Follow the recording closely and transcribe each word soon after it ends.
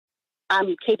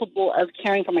I'm capable of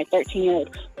caring for my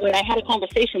 13-year-old. When I had a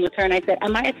conversation with her and I said,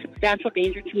 am I a substantial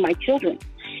danger to my children?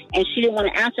 And she didn't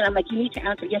want to answer. And I'm like, you need to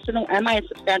answer yes or no. Am I a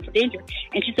substantial danger?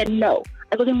 And she said, no.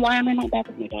 I go, then why am I not back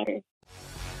with my daughter?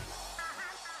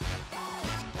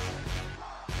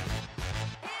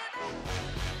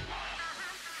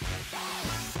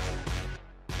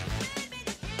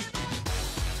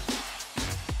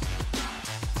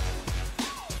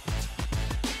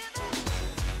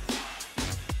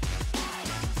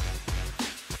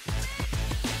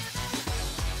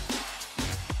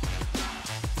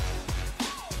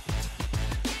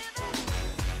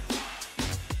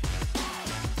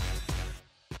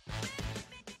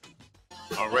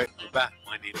 All right, we're back.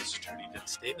 My name is Attorney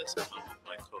Vincent Davis. I'm with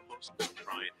my co-host,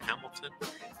 Brian Hamilton.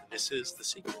 And this is The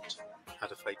Secret, How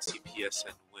to Fight CPS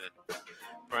and Win.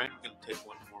 Brian, we're going to take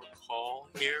one more call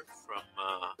here from,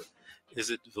 is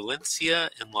it Valencia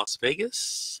in Las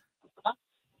Vegas?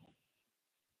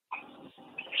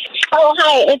 Oh,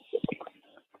 hi.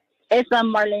 It's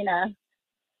Marlena.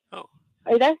 Oh.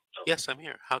 Are you there? Yes, I'm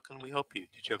here. How can we help you?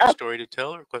 Did you have a story to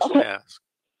tell or a question to ask?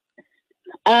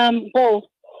 Both.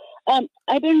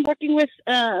 I've been working with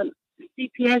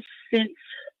CPS since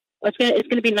it's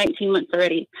gonna be 19 months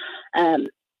already.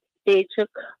 They took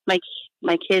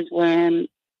my kids when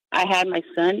I had my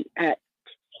son. I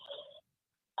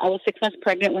was 6 months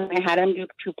pregnant when I had him due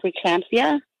to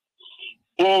preeclampsia,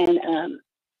 and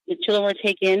the children were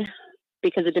taken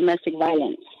because of domestic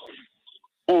violence.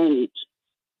 And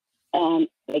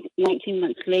like 19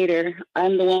 months later,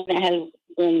 I'm the one that has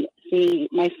been seeing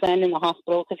my son in the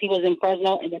hospital because he was in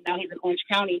Fresno and then now he's in Orange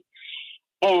County.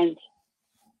 And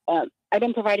I've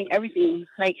been providing everything,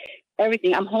 like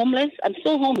everything. I'm homeless. I'm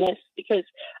still homeless because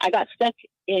I got stuck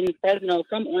in Fresno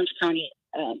from Orange County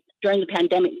during the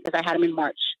pandemic because I had him in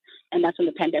March. And that's when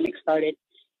the pandemic started.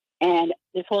 And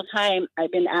this whole time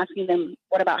I've been asking them,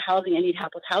 what about housing? I need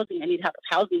help with housing. I need help with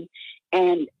housing.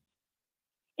 And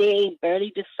they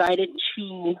barely decided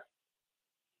to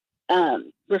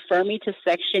refer me to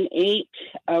Section 8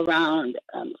 around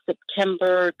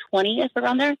September 20th,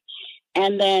 around there.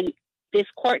 And then this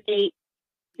court date,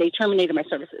 they terminated my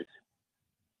services.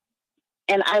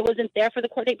 And I wasn't there for the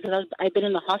court date because I've been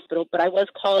in the hospital, but I was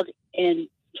called and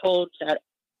told that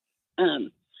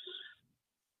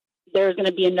there's going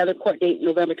to be another court date,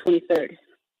 November 23rd.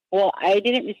 Well, I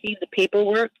didn't receive the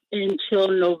paperwork until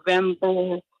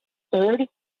November 3rd.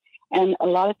 And a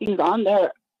lot of things on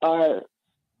there are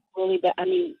really bad. I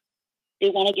mean,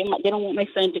 they don't want my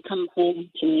son to come home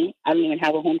to me. I don't even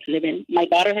have a home to live in. My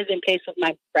daughter has been placed with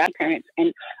my grandparents,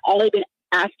 and all they've been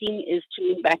asking is to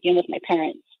move back in with my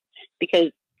parents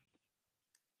because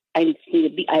I'm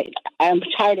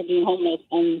tired of being homeless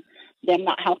and them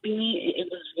not helping me.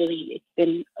 It's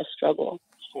been a struggle.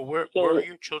 Well, where are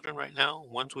your children right now?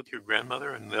 One's with your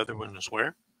grandmother and the other one is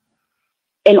where?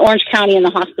 In Orange County in the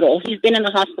hospital. He's been in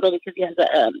the hospital because he has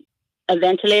a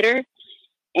ventilator.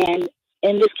 And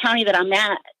in this county that I'm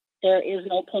at, there is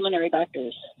no pulmonary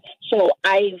doctors. So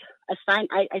I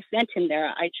sent him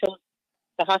there. I chose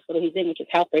the hospital he's in, which is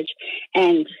Helfrich.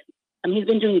 And he's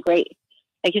been doing great.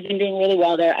 Like, he's been doing really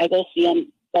well there. I go see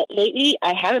him. But lately,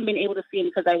 I haven't been able to see him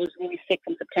because I was really sick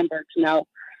from September to now.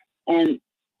 And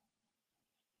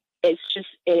it's just,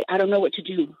 I don't know what to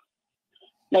do.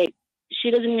 Like,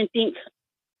 she doesn't even think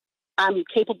I'm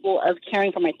capable of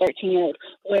caring for my 13-year-old.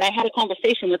 When I had a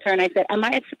conversation with her and I said, am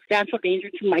I a substantial danger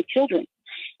to my children?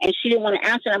 And she didn't want to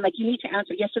answer. I'm like, you need to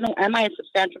answer yes or no. Am I a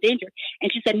substantial danger?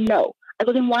 And she said, no. I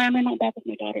go, then why am I not back with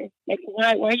my daughter? Like,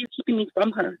 why are you keeping me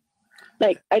from her?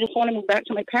 Like, I just want to move back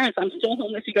to my parents. I'm still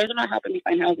homeless. You guys are not helping me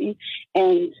find housing.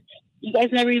 And you guys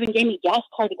never even gave me a gas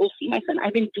card to go see my son.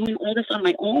 I've been doing all this on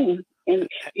my own. And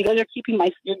you guys are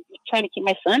you're trying to keep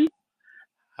my son?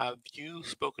 Have you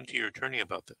spoken to your attorney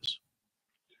about this?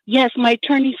 Yes, my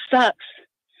attorney sucks.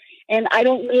 And I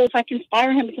don't know if I can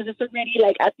fire him because it's already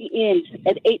like at the end,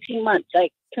 at 18 months,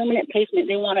 like permanent placement.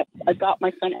 They want to adopt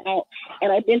my son out.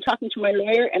 And I've been talking to my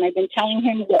lawyer and I've been telling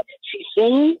him what she's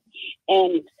saying.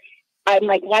 And I'm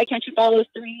like, why can't you follow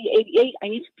 388? I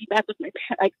need to be back with my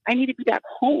parents. Like, I need to be back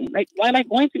home. Like, why am I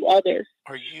going through all this?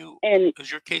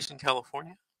 Is your case in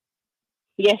California?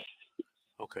 Yes.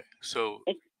 Okay. So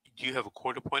do you have a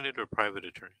court-appointed or private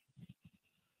attorney?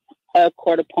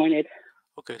 Court-appointed.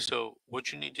 Okay. So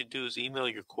what you need to do is email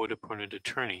your court-appointed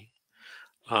attorney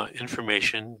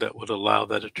information that would allow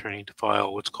that attorney to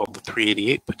file what's called the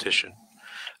 388 petition.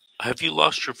 Have you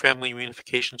lost your family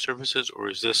reunification services, or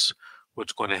is this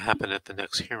what's going to happen at the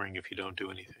next hearing if you don't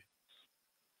do anything?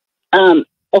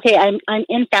 Okay, I'm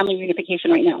in family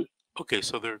reunification right now. Okay,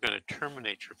 so they're going to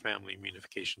terminate your family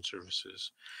reunification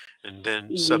services and then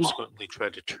Yeah. subsequently try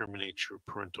to terminate your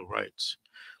parental rights.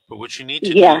 But what you need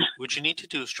to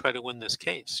do is try to win this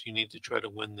case. You need to try to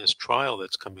win this trial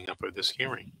that's coming up, or this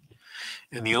hearing.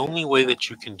 And the only way that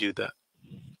you can do that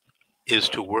is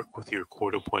to work with your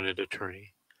court-appointed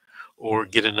attorney or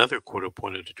get another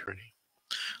court-appointed attorney.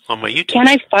 On my YouTube, Can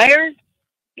I fire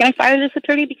this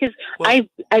attorney? Because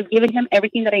I've given him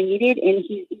everything that I needed, and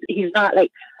he's not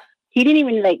like, he didn't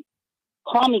even like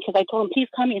call me, because I told him, please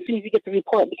call me as soon as you get the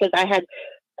report, because I had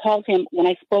called him when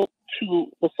I spoke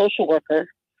to the social worker,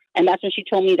 and that's when she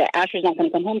told me that Asher's not going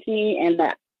to come home to me, and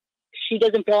that she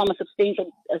doesn't feel I'm a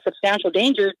substantial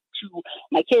danger to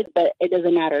my kids, but it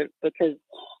doesn't matter, because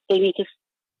they need to,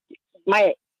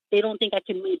 they don't think I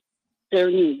can meet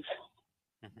their needs.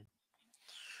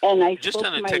 And I spoke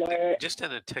to my lawyer. Just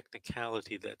on a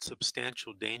technicality, that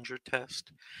substantial danger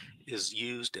test is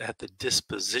used at the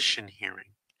disposition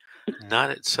hearing,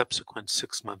 not at subsequent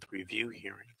 6-month review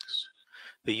hearings.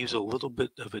 They use a little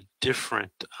bit of a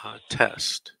different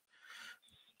test.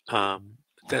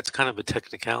 That's kind of a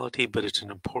technicality, but it's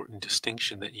an important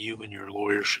distinction that you and your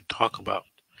lawyer should talk about.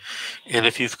 And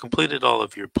if you've completed all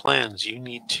of your plans, you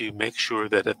need to make sure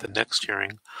that at the next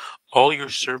hearing, all your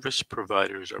service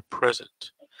providers are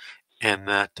present, and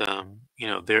that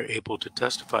they're able to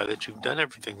testify that you've done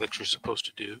everything that you're supposed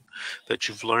to do, that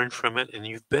you've learned from it, and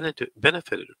you've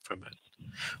benefited from it.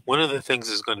 One of the things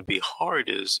that's going to be hard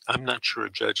is, I'm not sure a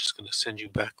judge is going to send you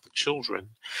back the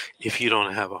children if you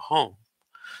don't have a home.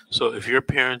 So if your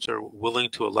parents are willing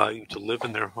to allow you to live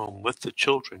in their home with the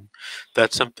children,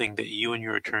 that's something that you and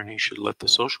your attorney should let the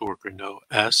social worker know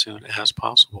as soon as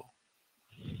possible.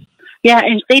 Yeah,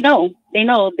 and they know.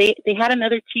 They had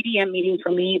another TDM meeting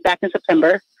for me back in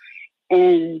September,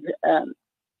 and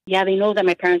they know that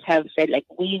my parents have said, like,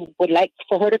 we would like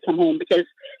for her to come home, because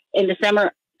in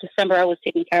December I was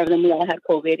taking care of them. We all had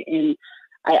COVID, and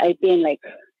I've been like,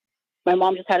 my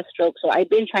mom just had a stroke, so I've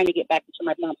been trying to get back into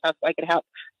my mom's house so I could help,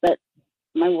 but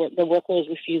the worker was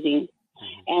refusing.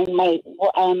 And my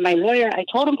lawyer, I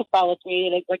told him to file a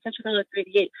 388. Like, why can't you file a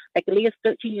 388? Like, Leah's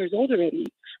 13 years old already.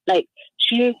 Like,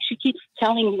 she keeps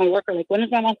telling my worker, like, when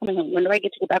is my mom coming home? When do I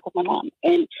get to go back with my mom?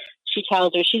 And she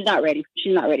tells her she's not ready.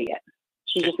 She's not ready yet.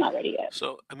 She's just not ready yet.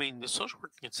 So, I mean, the social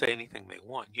worker can say anything they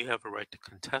want. You have a right to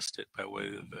contest it by way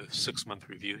of a 6-month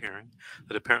review hearing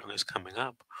that apparently is coming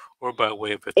up, or by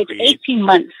way of a 388. It's 18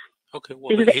 months. Okay,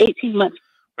 well, this is 18 months.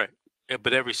 Right. Yeah,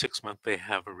 but every 6 months they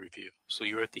have a review. So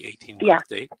you're at the 18-month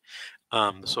date.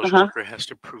 The social worker has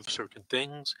to prove certain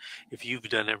things. If you've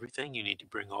done everything, you need to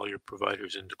bring all your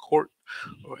providers into court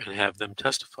and have them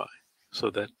testify, so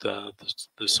that the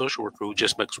social worker who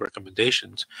just makes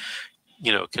recommendations,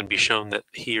 can be shown that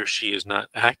he or she is not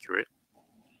accurate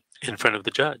in front of the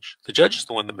judge. The judge is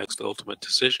the one that makes the ultimate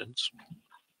decisions.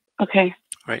 Okay.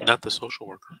 Right, not the social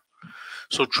worker.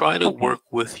 So try to work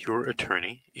with your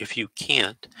attorney. If you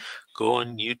can't, go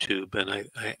on YouTube, and I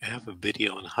have a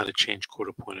video on how to change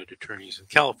court-appointed attorneys. In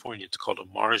California, it's called a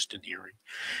Marsden hearing,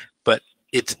 but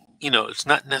it's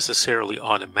not necessarily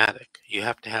automatic. You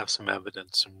have to have some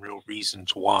evidence, some real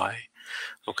reasons why.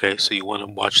 Okay, so you want to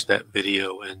watch that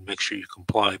video and make sure you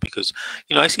comply, because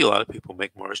I see a lot of people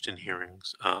make Marsden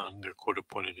hearings on their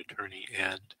court-appointed attorney,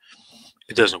 and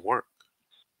it doesn't work.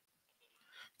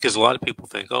 Because a lot of people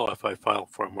think, oh, if I file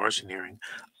for a Marsden hearing,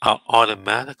 I'll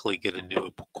automatically get a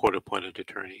new court-appointed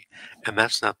attorney, and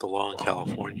that's not the law in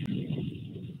California.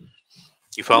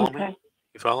 You follow me?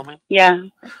 You follow me? Yeah.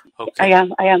 Okay. I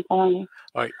am following you.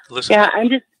 All right, listen. Yeah, I'm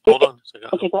just... Hold on a second.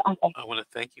 Okay, go on. I want to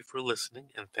thank you for listening,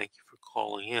 and thank you for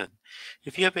calling in.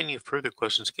 If you have any further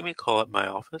questions, give me a call at my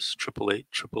office,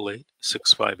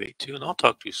 888-888-6582, and I'll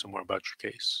talk to you some more about your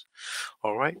case.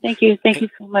 All right? Thank you. Thank you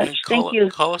so much. Thank you.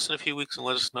 Call us in a few weeks and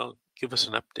let us know. Give us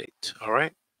an update. All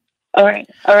right? All right.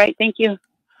 All right. Thank you.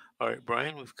 All right,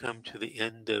 Brian, we've come to the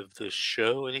end of the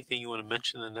show. Anything you want to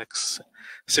mention in the next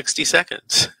 60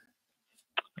 seconds?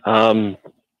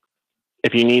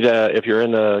 If you're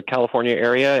in the California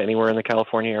area, anywhere in the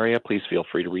California area, please feel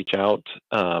free to reach out.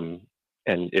 And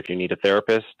if you need a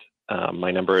therapist, my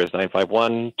number is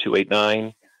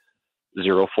 951-289-0478.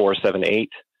 You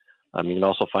can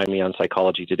also find me on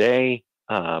Psychology Today,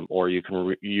 or you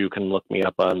can look me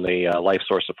up on the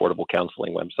LifeSource Affordable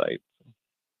Counseling website.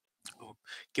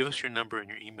 Give us your number and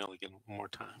your email again one more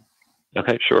time.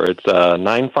 Okay, sure. It's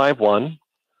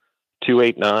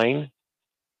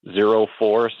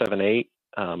 951-289-0478.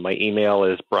 My email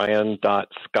is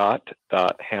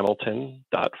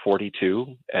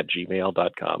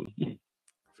brian.scott.hamilton.42@gmail.com.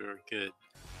 Very good.